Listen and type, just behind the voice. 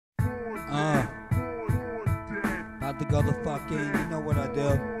About to go the fuck in, you know what I do.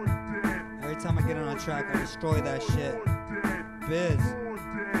 Every time I get on a track, I destroy that shit. Biz.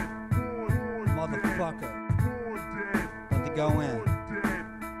 Motherfucker. About to go in.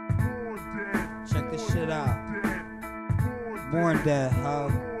 Check this shit out. Born Dead,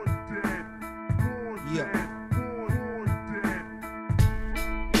 ho. Yo.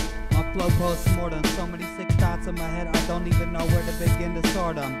 My flow posts more than so many sick thoughts in my head, I don't even know where to begin to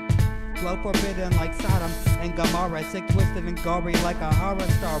sort them. Flow forbidden like Sodom and Gomorrah, sick, twisted, and gory like a horror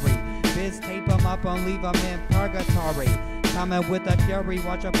story. Biz tape them up and leave them in purgatory. Coming with a fury,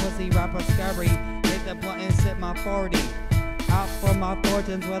 watch a pussy rapper scurry. Hit the blunt and sip my 40. Out for my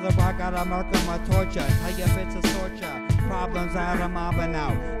fortunes, whether I got a mark on my torture. Tell your bitch to sort ya. Problems out, I'm mobbing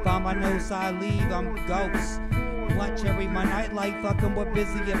out. Found my new side, leave, I'm ghost. Blunt cherry, my nightlight, fucking with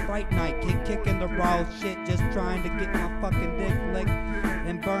busy and bright night. Kicking the raw shit, just trying to get my fucking dick licked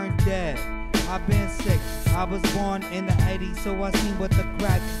and burned dead. I've been sick, I was born in the 80s, so I seen what the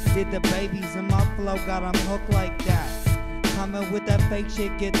crack did to babies, and my flow got them hooked like that. Coming with that fake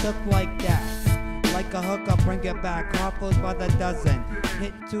shit, get hooked like that. Like a hook, I bring it back, harpoons by the dozen.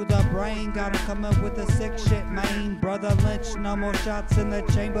 Hit to the brain, got him coming with the sick shit, man. Brother Lynch, no more shots in the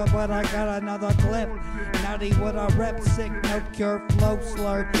chamber, but I got another clip. Naughty what I rep, sick, no cure, flow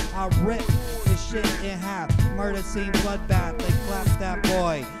slur. I rip this shit in half. Murder scene, bloodbath, they clap that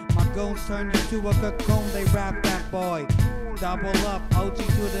boy. My goons turn into a cocoon, they wrap that boy. Double up, OG to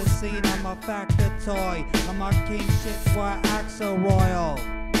the scene, I'm a factor toy. I'm a king shit, why I act so royal.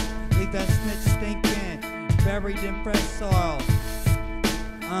 Leave that snitch stinking, buried in fresh soil.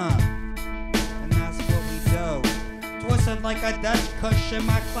 And that's what we do. Twisted like a Dutch kush in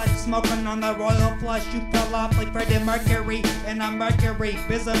my clutch, smoking on the royal flush. You fell off like Freddie Mercury, and I'm Mercury.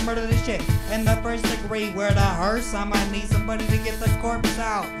 Biz I murder this shit in the first degree. Where the hearse, I might need somebody to get the corpse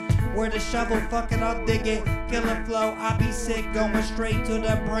out. Where the shovel, fuck it, I'll dig it. Killer flow, I be sick, going straight to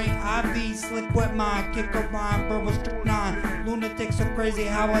the brain. I be slick with mine, kick a rhyme, verbal strychnine. Lunatics so crazy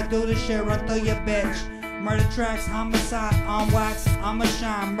how I do this shit, run through your bitch. Murder tracks, homicide, on wax, I'm a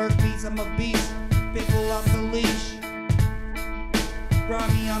shine. Murk beats, I'm a beast, people off the leash.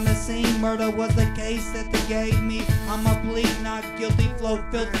 Brought me on the scene, murder was the case that they gave me. I'm a bleed, not guilty, flow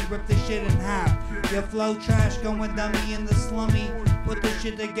filthy, rip the shit in half. Your flow trash, going dummy in the slummy. Put this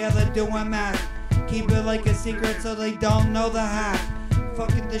shit together, doing math. Keep it like a secret so they don't know the hack.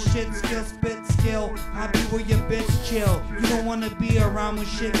 Fucking the shit, skill, spit, skill. I be where your bitch chill. You don't wanna be around when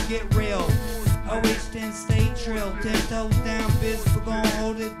shit get real. Always 10, stay trill, 10 toes down, biz, we're gon'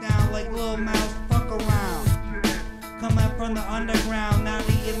 hold it down like Lil Mouse, fuck around. Coming from the underground, now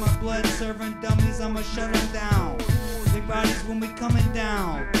they in my blood, serving dummies, I'ma shut them down. Big bodies when we coming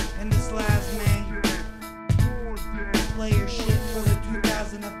down, and this last man, player shit for the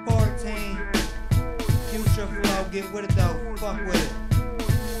 2014. Future flow, get with it though, fuck with it.